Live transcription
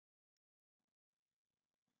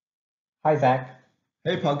Hi, Zach.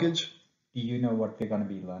 Hey, Punkage. Do you know what we're going to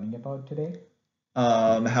be learning about today?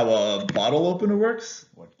 How a bottle opener works?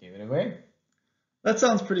 What gave it away? That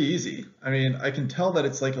sounds pretty easy. I mean, I can tell that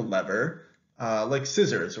it's like a lever, like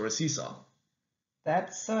scissors or a seesaw.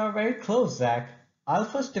 That's very close, Zach. I'll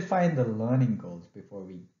first define the learning goals before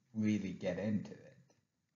we really get into it.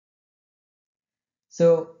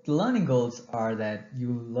 So, the learning goals are that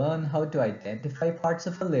you learn how to identify parts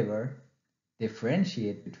of a liver,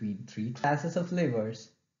 differentiate between three classes of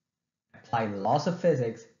livers, apply laws of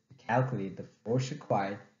physics to calculate the force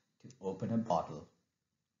required to open a bottle.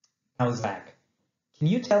 Now, Zach, can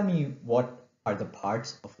you tell me what are the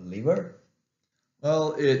parts of a liver?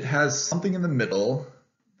 Well, it has something in the middle,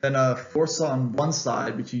 then a force on one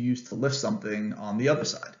side, which you use to lift something on the other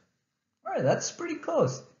side. All right, that's pretty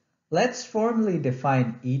close. Let's formally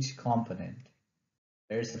define each component.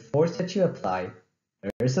 There's the force that you apply,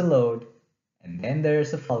 there's a load, and then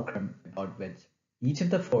there's a fulcrum about which each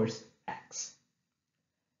of the force acts.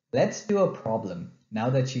 Let's do a problem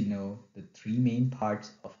now that you know the three main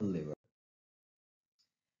parts of a lever.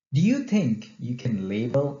 Do you think you can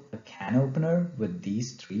label a can opener with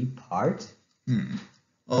these three parts? Hmm.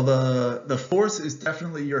 Well, the force is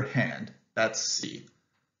definitely your hand. That's C.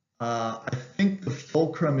 I think the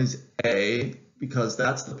fulcrum is A because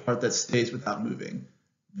that's the part that stays without moving.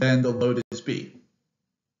 Then the load is B.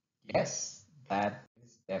 Yes, that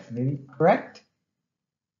is definitely correct.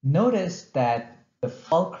 Notice that the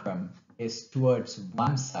fulcrum is towards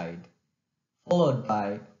one side, followed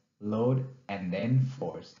by load and then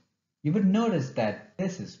force. You would notice that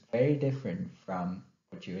this is very different from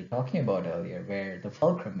what you were talking about earlier, where the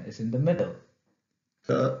fulcrum is in the middle.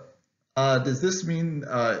 Uh, does this mean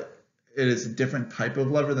it is a different type of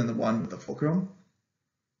lever than the one with the fulcrum?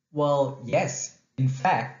 Well, yes, in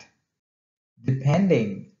fact,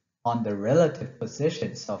 depending on the relative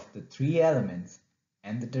positions of the three elements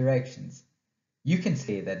and the directions, you can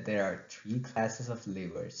say that there are three classes of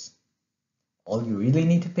levers. All you really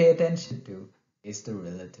need to pay attention to is the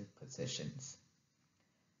relative positions.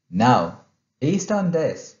 Now, based on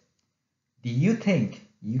this, do you think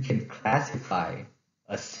you can classify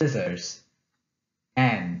a scissors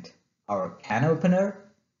and our can opener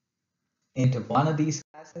into one of these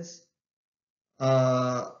classes?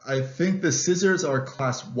 I think the scissors are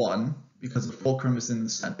class 1 because the fulcrum is in the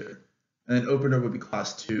center. And then opener would be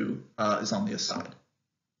class 2, is on the side.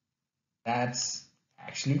 That's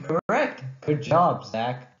actually correct. Good job,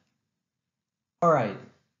 Zach. All right,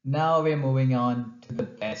 now we're moving on to the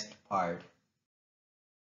best part,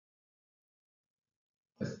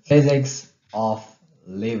 the physics of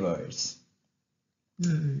levers.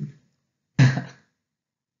 Yay.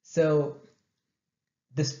 So,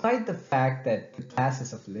 despite the fact that the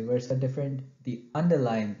classes of levers are different, the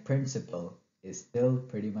underlying principle is still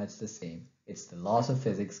pretty much the same. It's the laws of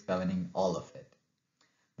physics governing all of it.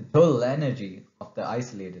 The total energy of the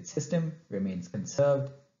isolated system remains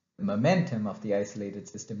conserved, the momentum of the isolated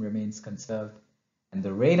system remains conserved, and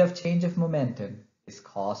the rate of change of momentum is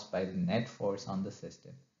caused by the net force on the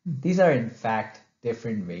system. These are in fact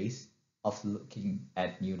different ways of looking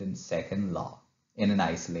at Newton's second law in an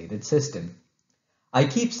isolated system. I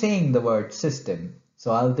keep saying the word system,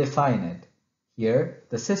 so I'll define it. Here,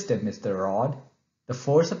 the system is the rod, the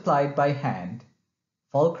force applied by hand,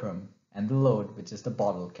 fulcrum, and the load, which is the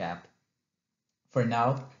bottle cap. For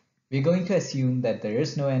now, we're going to assume that there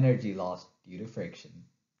is no energy lost due to friction.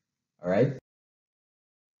 Alright?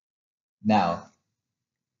 Now,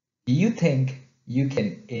 do you think you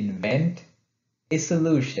can invent a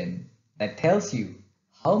solution that tells you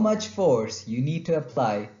how much force you need to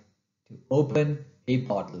apply to open a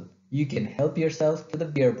bottle? You can help yourself to the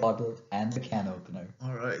beer bottle and the can opener.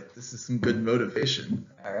 All right, this is some good motivation.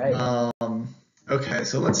 Alright. Okay,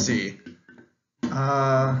 so let's see.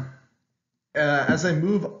 Uh, as I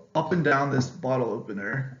move up and down this bottle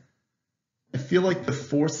opener, I feel like the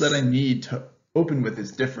force that I need to open with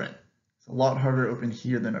is different. It's a lot harder to open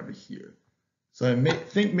here than over here. So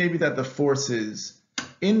think maybe that the force is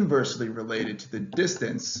inversely related to the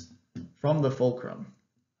distance from the fulcrum.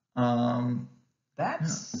 Yeah.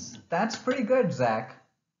 That's pretty good, Zach.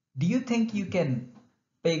 Do you think you can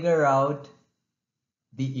figure out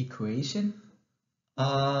the equation?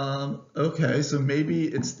 Okay, so maybe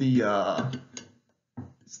it's the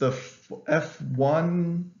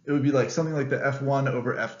F1. It would be like something like the F1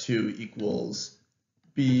 over F2 equals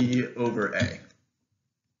B over A.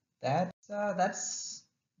 That's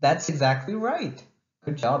exactly right.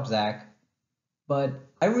 Good job, Zach. But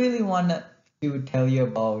I really want to tell you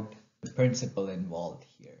about the principle involved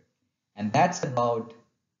here, and that's about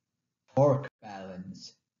torque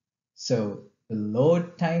balance. So the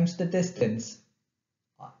load times the distance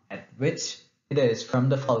at which it is from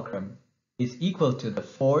the fulcrum is equal to the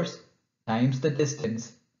force times the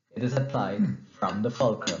distance it is applied from the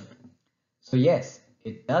fulcrum. So yes,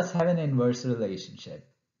 it does have an inverse relationship.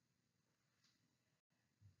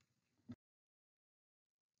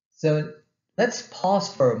 So let's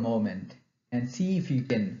pause for a moment and see if you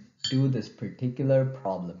can do this particular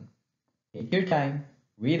problem. Take your time,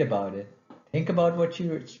 read about it, think about what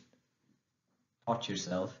you taught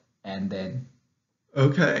yourself, and then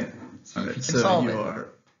Okay. see All if right. you can So solve you it. are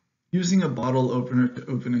using a bottle opener to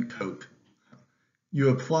open a Coke. You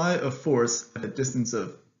apply a force at a distance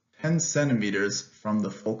of 10 centimeters from the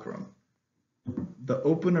fulcrum. The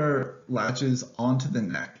opener latches onto the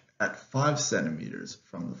neck at 5 centimeters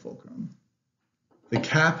from the fulcrum. The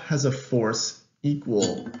cap has a force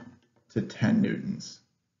equal to 10 newtons.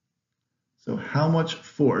 So how much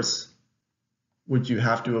force would you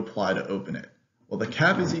have to apply to open it? Well, the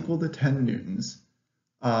cap is equal to 10 newtons.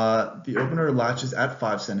 The opener latches at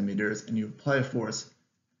 5 centimeters, and you apply a force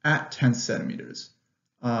at 10 centimeters.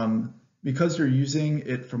 Because you're using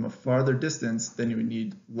it from a farther distance, then you would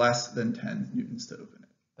need less than 10 newtons to open it.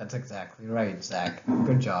 That's exactly right, Zach.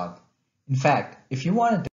 Good job. In fact, if you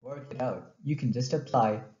wanted to work it out, you can just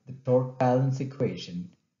apply the torque balance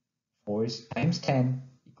equation. Force times 10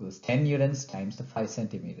 equals 10 newtons times the 5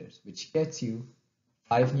 centimeters, which gets you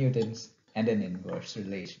 5 newtons and an inverse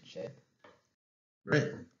relationship.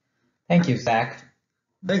 Great. Thank you, Zach.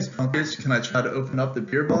 Thanks, Punkage. Can I try to open up the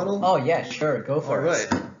beer bottle? Oh yeah, sure, go for All it.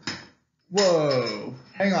 right. Whoa.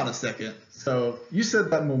 Hang on a second. So you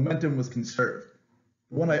said that momentum was conserved.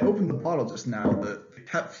 When I opened the bottle just now, the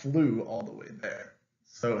cap flew all the way there.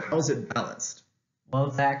 So how is it balanced? Well,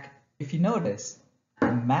 Zach, if you notice,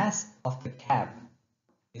 the mass of the cap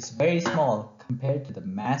is very small compared to the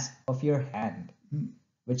mass of your hand,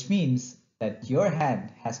 which means that your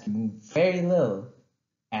hand has to move very little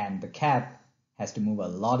and the cap has to move a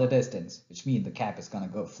lot of distance, which means the cap is going to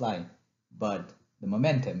go flying, but the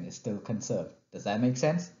momentum is still conserved. Does that make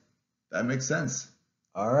sense? That makes sense.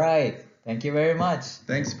 All right. Thank you very much.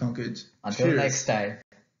 Thanks, Punkage. Until Cheers. next time.